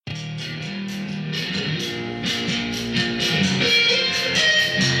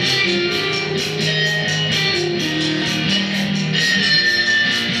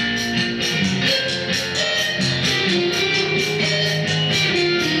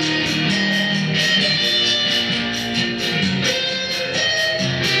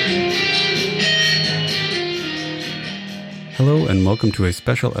and welcome to a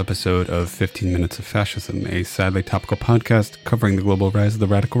special episode of 15 Minutes of Fascism, a sadly topical podcast covering the global rise of the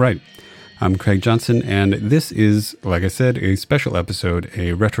radical right. I'm Craig Johnson, and this is, like I said, a special episode,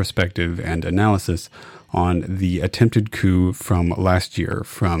 a retrospective and analysis on the attempted coup from last year,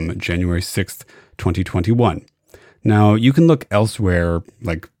 from January 6th, 2021. Now, you can look elsewhere,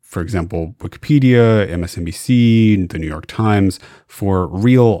 like, for example, Wikipedia, MSNBC, the New York Times, for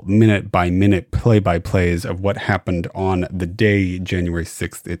real minute-by-minute play-by-plays of what happened on the day, January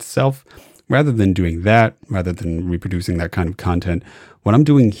 6th itself. Rather than doing that, rather than reproducing that kind of content, what I'm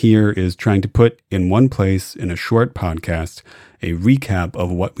doing here is trying to put in one place, in a short podcast, a recap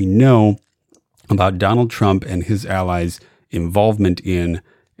of what we know about Donald Trump and his allies' involvement in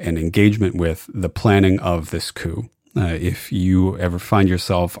and engagement with the planning of this coup. If you ever find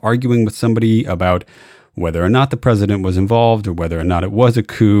yourself arguing with somebody about whether or not the president was involved or whether or not it was a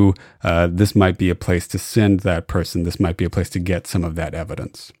coup, this might be a place to send that person. This might be a place to get some of that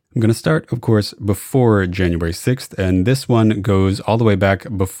evidence. I'm going to start, of course, before January 6th, and this one goes all the way back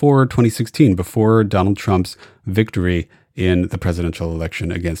before 2016, before Donald Trump's victory in the presidential election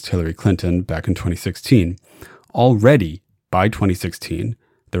against Hillary Clinton back in 2016. Already, by 2016,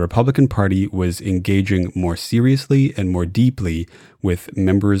 the Republican Party was engaging more seriously and more deeply with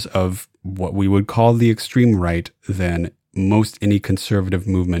members of what we would call the extreme right than most any conservative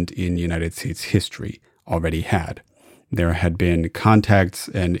movement in United States history already had. There had been contacts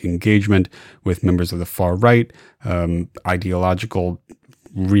and engagement with members of the far right, ideological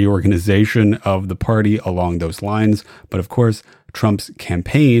reorganization of the party along those lines. But of course, Trump's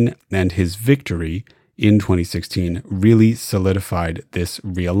campaign and his victory in 2016 really solidified this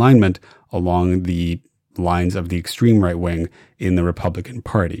realignment along the lines of the extreme right wing in the Republican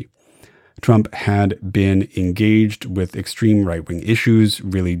Party. Trump had been engaged with extreme right wing issues,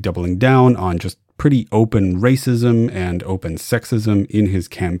 really doubling down on just pretty open racism and open sexism in his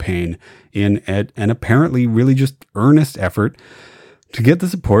campaign in an apparently really just earnest effort to get the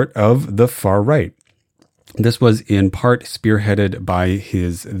support of the far right. This was in part spearheaded by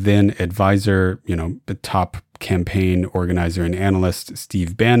his then advisor, the top campaign organizer and analyst,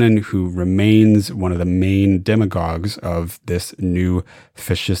 Steve Bannon, who remains one of the main demagogues of this new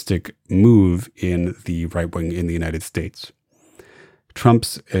fascistic move in the right wing in the United States.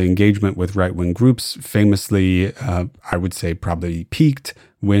 Trump's engagement with right-wing groups famously, I would say, probably peaked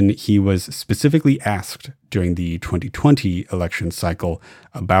when he was specifically asked during the 2020 election cycle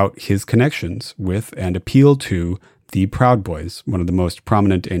about his connections with and appeal to the Proud Boys, one of the most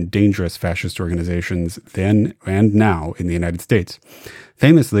prominent and dangerous fascist organizations then and now in the United States.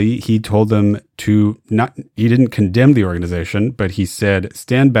 Famously, he told them he didn't condemn the organization, but he said,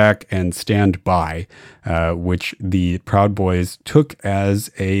 stand back and stand by, which the Proud Boys took as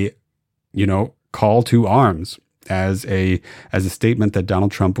a, call to arms, as a statement that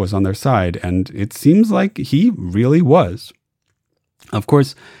Donald Trump was on their side. And it seems like he really was. Of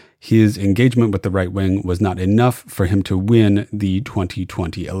course, his engagement with the right wing was not enough for him to win the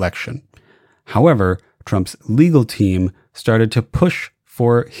 2020 election. However, Trump's legal team started to push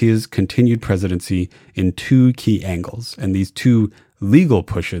for his continued presidency in two key angles. And these two legal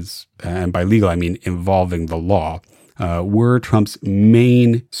pushes, and by legal I mean involving the law, were Trump's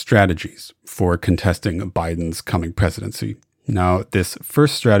main strategies for contesting Biden's coming presidency. Now, this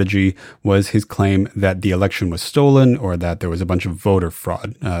first strategy was his claim that the election was stolen or that there was a bunch of voter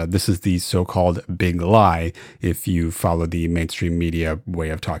fraud. This is the so-called big lie, if you follow the mainstream media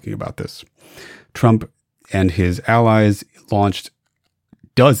way of talking about this. Trump and his allies launched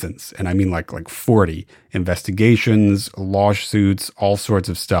dozens, and I mean like 40 investigations, lawsuits, all sorts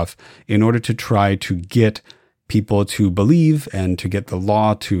of stuff in order to try to get people to believe and to get the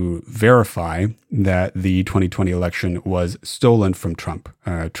law to verify that the 2020 election was stolen from Trump.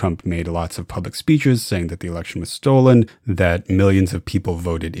 Trump made lots of public speeches saying that the election was stolen, that millions of people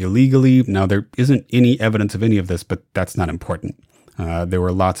voted illegally. Now, there isn't any evidence of any of this, but that's not important. There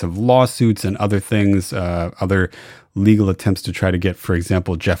were lots of lawsuits and other things, other legal attempts to try to get, for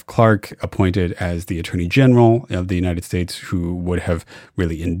example, Jeff Clark appointed as the Attorney General of the United States, who would have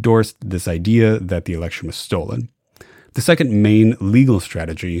really endorsed this idea that the election was stolen. The second main legal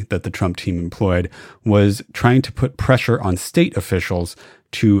strategy that the Trump team employed was trying to put pressure on state officials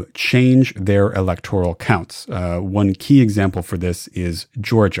to change their electoral counts. One key example for this is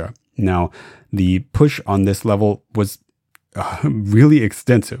Georgia. Now, the push on this level was really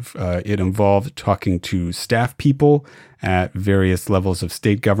extensive. It involved talking to staff people at various levels of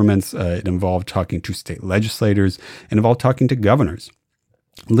state governments. It involved talking to state legislators. It involved talking to governors.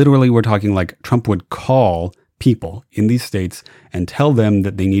 Literally, we're talking like Trump would call people in these states and tell them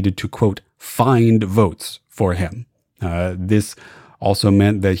that they needed to, quote, find votes for him. This also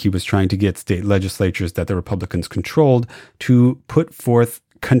meant that he was trying to get state legislatures that the Republicans controlled to put forth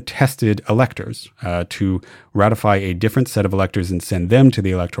contested electors, to ratify a different set of electors and send them to the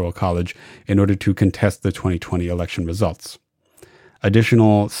Electoral College in order to contest the 2020 election results.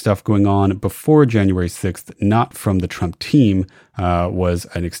 Additional stuff going on before January 6th, not from the Trump team, was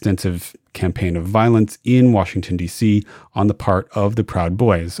an extensive campaign of violence in Washington, D.C. on the part of the Proud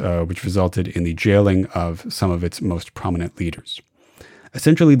Boys, which resulted in the jailing of some of its most prominent leaders.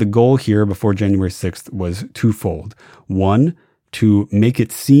 Essentially, the goal here before January 6th was twofold. One, to make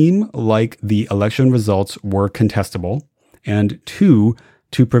it seem like the election results were contestable, and two,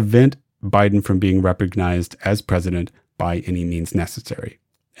 to prevent Biden from being recognized as president by any means necessary.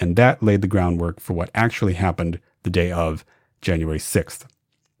 And that laid the groundwork for what actually happened the day of January 6th.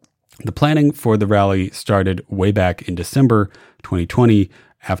 The planning for the rally started way back in December 2020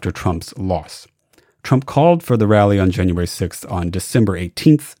 after Trump's loss. Trump called for the rally on January 6th on December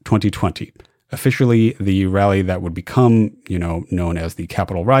 18th, 2020. Officially, the rally that would become, known as the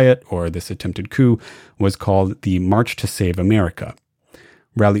Capitol Riot or this attempted coup was called the March to Save America.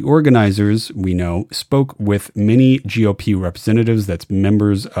 Rally organizers, we know, spoke with many GOP representatives, that's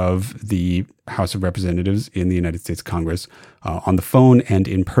members of the House of Representatives in the United States Congress, on the phone and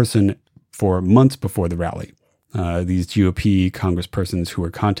in person for months before the rally. These GOP congresspersons who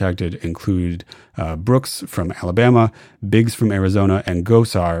were contacted include Brooks from Alabama, Biggs from Arizona, and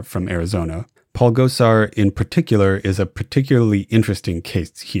Gosar from Arizona. Paul Gosar, in particular, is a particularly interesting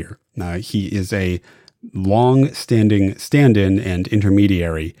case here. He is a long-standing stand-in and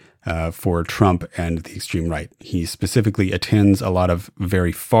intermediary for Trump and the extreme right. He specifically attends a lot of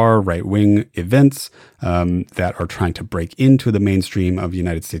very far right-wing events that are trying to break into the mainstream of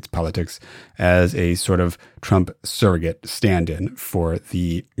United States politics as a sort of Trump surrogate stand-in for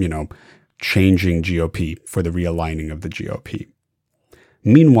the, changing GOP, for the realigning of the GOP.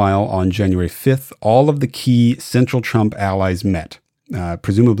 Meanwhile, on January 5th, all of the key central Trump allies met,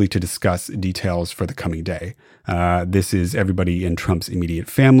 presumably to discuss details for the coming day. This is everybody in Trump's immediate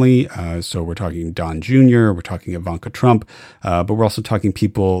family. So we're talking Don Jr., we're talking Ivanka Trump, but we're also talking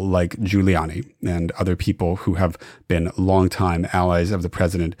people like Giuliani and other people who have been longtime allies of the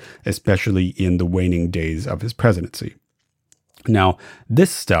president, especially in the waning days of his presidency. Now,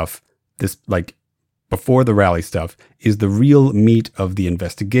 this stuff, before the rally stuff, is the real meat of the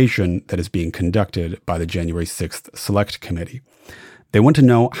investigation that is being conducted by the January 6th Select Committee. They want to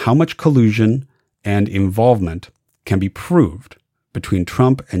know how much collusion and involvement can be proved between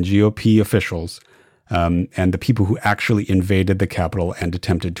Trump and GOP officials and the people who actually invaded the Capitol and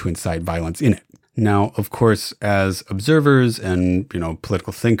attempted to incite violence in it. Now, of course, as observers and,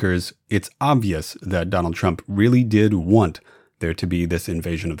 political thinkers, it's obvious that Donald Trump really did want there to be this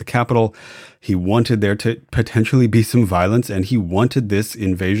invasion of the Capitol. He wanted there to potentially be some violence, and he wanted this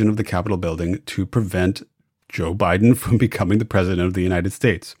invasion of the Capitol building to prevent Joe Biden from becoming the president of the United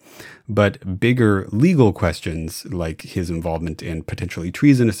States. But bigger legal questions like his involvement in potentially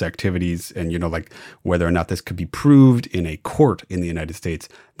treasonous activities and, whether or not this could be proved in a court in the United States,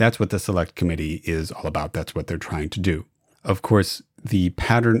 that's what the Select Committee is all about. That's what they're trying to do. Of course, the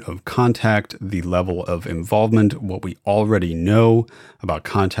pattern of contact, the level of involvement, what we already know about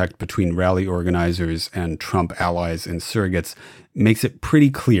contact between rally organizers and Trump allies and surrogates makes it pretty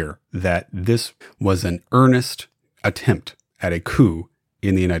clear that this was an earnest attempt at a coup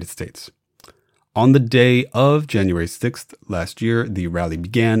in the United States. On the day of January 6th last year, the rally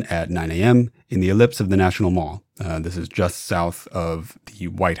began at 9 a.m. in the ellipse of the National Mall. This is just south of the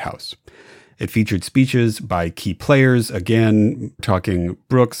White House. It featured speeches by key players. Again, we're talking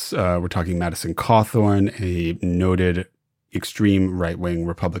Brooks, we're talking Madison Cawthorn, a noted extreme right-wing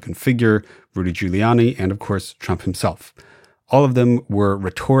Republican figure, Rudy Giuliani, and of course, Trump himself. All of them were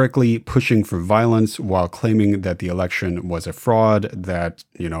rhetorically pushing for violence while claiming that the election was a fraud, that,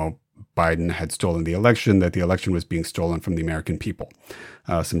 Biden had stolen the election, that the election was being stolen from the American people.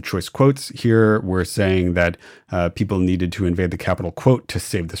 Some choice quotes here were saying that people needed to invade the Capitol, quote, to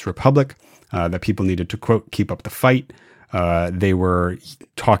save this republic, that people needed to, quote, keep up the fight. They were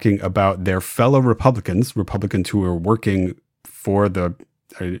talking about their fellow Republicans who were working for the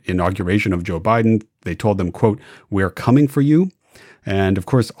inauguration of Joe Biden. They told them, quote, "We're coming for you." And of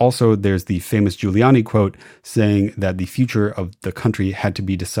course, also there's the famous Giuliani quote saying that the future of the country had to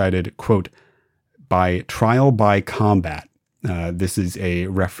be decided, quote, by trial by combat. This is a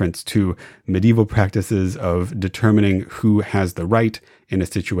reference to medieval practices of determining who has the right in a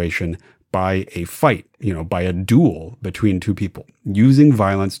situation by a fight, by a duel between two people, using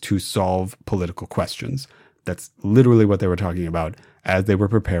violence to solve political questions. That's literally what they were talking about as they were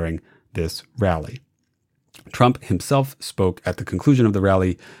preparing this rally. Trump himself spoke at the conclusion of the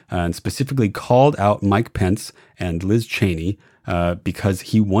rally and specifically called out Mike Pence and Liz Cheney because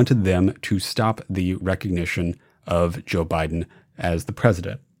he wanted them to stop the recognition of Joe Biden as the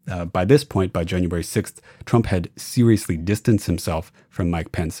president. By this point, by January 6th, Trump had seriously distanced himself from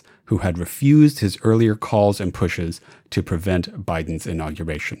Mike Pence, who had refused his earlier calls and pushes to prevent Biden's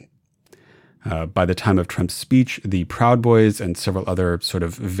inauguration. By the time of Trump's speech, the Proud Boys and several other sort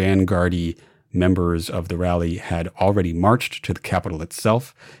of vanguard-y members of the rally had already marched to the Capitol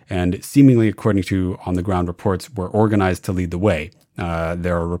itself, and seemingly, according to on-the-ground reports, were organized to lead the way.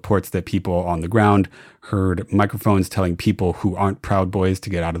 There are reports that people on the ground heard microphones telling people who aren't Proud Boys to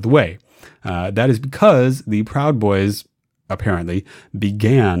get out of the way. That is because the Proud Boys apparently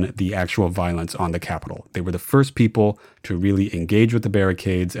began the actual violence on the Capitol. They were the first people to really engage with the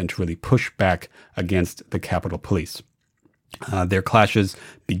barricades and to really push back against the Capitol Police. Their clashes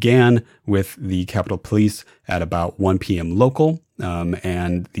began with the Capitol Police at about 1 p.m. local,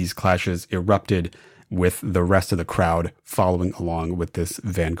 and these clashes erupted with the rest of the crowd following along with this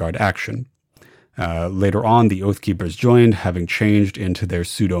vanguard action. Later on, the Oath Keepers joined, having changed into their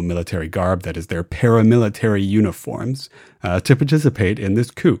pseudo-military garb, that is, their paramilitary uniforms, to participate in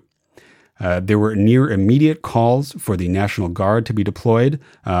this coup. There were near immediate calls for the National Guard to be deployed.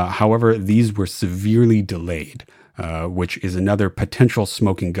 However, these were severely delayed, which is another potential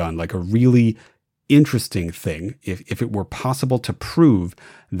smoking gun, like a really interesting thing. If it were possible to prove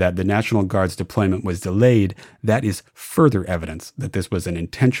that the National Guard's deployment was delayed, that is further evidence that this was an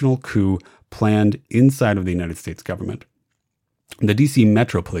intentional coup planned inside of the United States government. The DC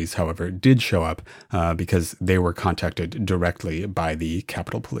Metro Police, however, did show up because they were contacted directly by the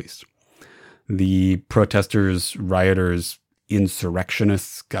Capitol Police. The protesters, rioters,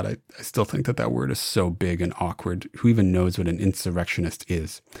 insurrectionists, I still think that word is so big and awkward. Who even knows what an insurrectionist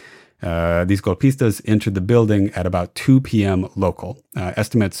is? These golpistas entered the building at about 2 p.m. local.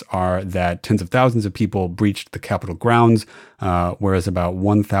 Estimates are that tens of thousands of people breached the Capitol grounds, whereas about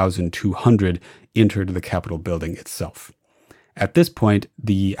 1,200 entered the Capitol building itself. At this point,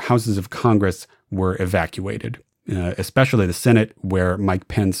 the houses of Congress were evacuated, especially the Senate, where Mike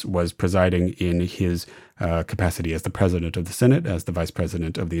Pence was presiding in his capacity as the president of the Senate, as the vice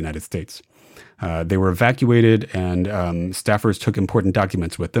president of the United States. They were evacuated, and staffers took important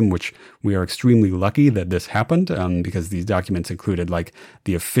documents with them, which we are extremely lucky that this happened because these documents included like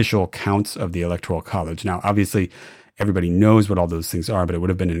the official counts of the Electoral College. Now, obviously, everybody knows what all those things are, but it would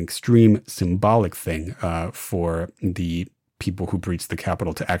have been an extreme symbolic thing for the people who breached the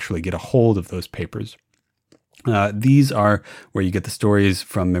Capitol to actually get a hold of those papers. These are where you get the stories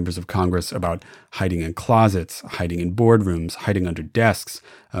from members of Congress about hiding in closets, hiding in boardrooms, hiding under desks,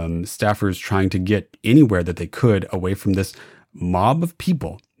 staffers trying to get anywhere that they could away from this mob of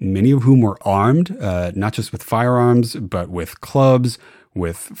people, many of whom were armed, not just with firearms, but with clubs,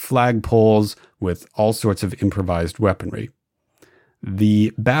 with flagpoles, with all sorts of improvised weaponry.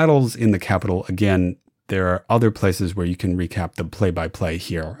 The battles in the Capitol, again, there are other places where you can recap the play-by-play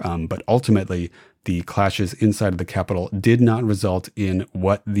here, but ultimately, the clashes inside of the Capitol did not result in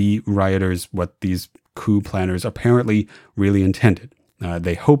what the rioters, what these coup planners apparently really intended.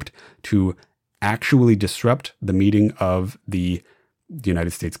 They hoped to actually disrupt the meeting of the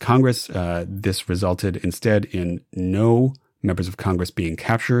United States Congress. This resulted instead in no members of Congress being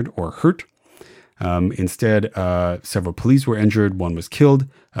captured or hurt. Instead, several police were injured, one was killed,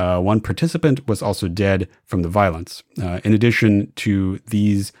 one participant was also dead from the violence. In addition to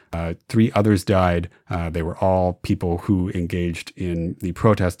these, 3 others died. They were all people who engaged in the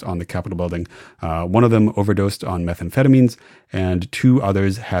protest on the Capitol building. One of them overdosed on methamphetamines, and 2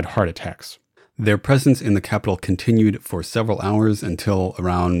 others had heart attacks. Their presence in the Capitol continued for several hours until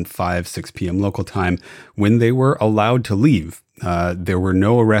around 5-6 p.m. local time, when they were allowed to leave. There were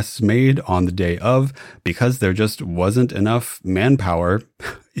no arrests made on the day of because there just wasn't enough manpower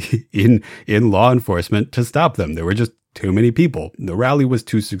in law enforcement to stop them. There were just too many people. The rally was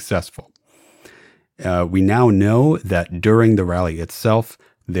too successful. We now know that during the rally itself,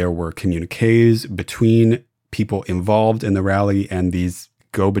 there were communiques between people involved in the rally and these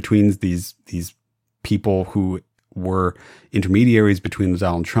go-betweens, these people who were intermediaries between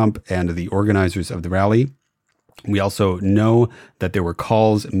Donald Trump and the organizers of the rally. We also know that there were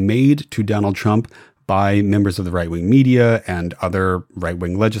calls made to Donald Trump by members of the right-wing media and other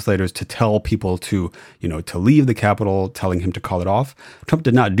right-wing legislators to tell people to leave the Capitol, telling him to call it off. Trump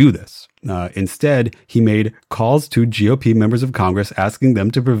did not do this. Instead, he made calls to GOP members of Congress asking them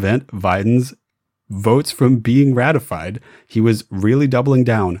to prevent Biden's votes from being ratified. He was really doubling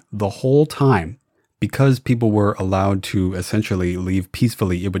down the whole time Because people were allowed to essentially leave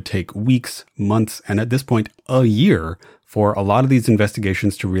peacefully, it would take weeks, months, and at this point, a year for a lot of these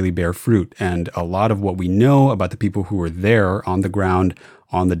investigations to really bear fruit. And a lot of what we know about the people who were there on the ground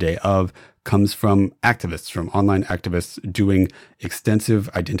on the day of comes from activists, from online activists doing extensive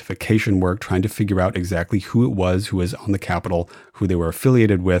identification work, trying to figure out exactly who it was who was on the Capitol, who they were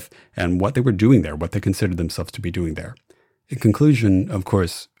affiliated with, and what they were doing there, what they considered themselves to be doing there. In conclusion, of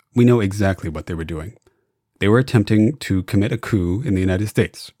course, we know exactly what they were doing. They were attempting to commit a coup in the United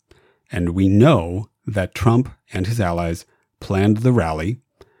States. And we know that Trump and his allies planned the rally.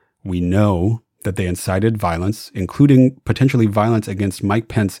 We know that they incited violence, including potentially violence against Mike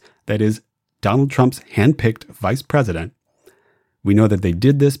Pence, that is Donald Trump's handpicked vice president. We know that they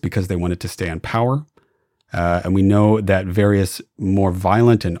did this because they wanted to stay in power. And we know that various more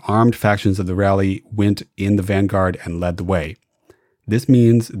violent and armed factions of the rally went in the vanguard and led the way. This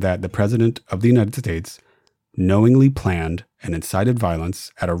means that the President of the United States knowingly planned and incited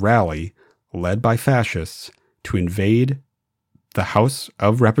violence at a rally led by fascists to invade the House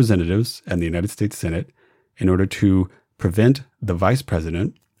of Representatives and the United States Senate in order to prevent the Vice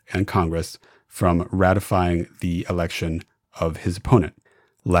President and Congress from ratifying the election of his opponent.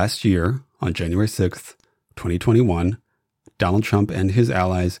 Last year, on January 6th, 2021, Donald Trump and his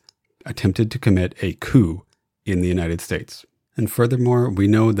allies attempted to commit a coup in the United States. And furthermore, we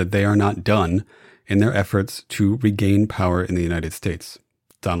know that they are not done in their efforts to regain power in the United States.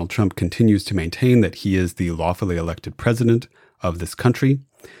 Donald Trump continues to maintain that he is the lawfully elected president of this country.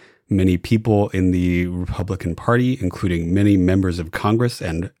 Many people in the Republican Party, including many members of Congress,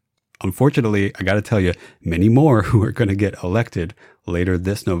 and unfortunately, I got to tell you, many more who are going to get elected later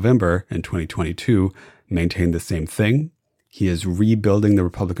this November in 2022, maintain the same thing. He is rebuilding the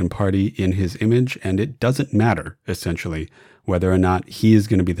Republican Party in his image, and it doesn't matter, essentially, whether or not he is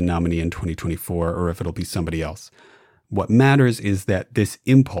going to be the nominee in 2024 or if it'll be somebody else. What matters is that this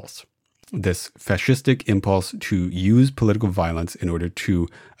impulse, this fascistic impulse to use political violence in order to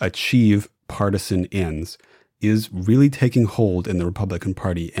achieve partisan ends, is really taking hold in the Republican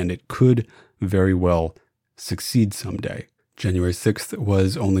Party, and it could very well succeed someday. January 6th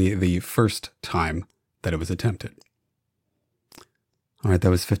was only the first time that it was attempted. All right,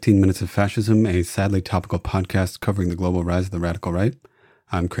 that was 15 Minutes of Fascism, a sadly topical podcast covering the global rise of the radical right.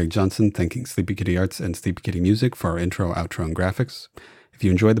 I'm Craig Johnson, thanking Sleepy Kitty Arts and Sleepy Kitty Music for our intro, outro, and graphics. If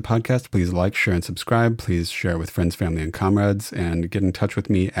you enjoyed the podcast, please like, share, and subscribe. Please share with friends, family, and comrades, and get in touch with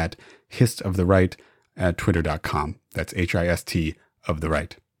me at histoftheright@twitter.com. That's HIST of the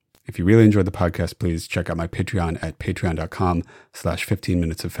right. If you really enjoyed the podcast, please check out my Patreon at patreon.com/15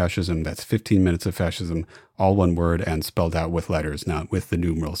 Minutes of Fascism. That's 15 Minutes of Fascism, all one word and spelled out with letters, not with the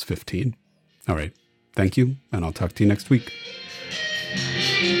numerals 15. All right. Thank you, and I'll talk to you next week.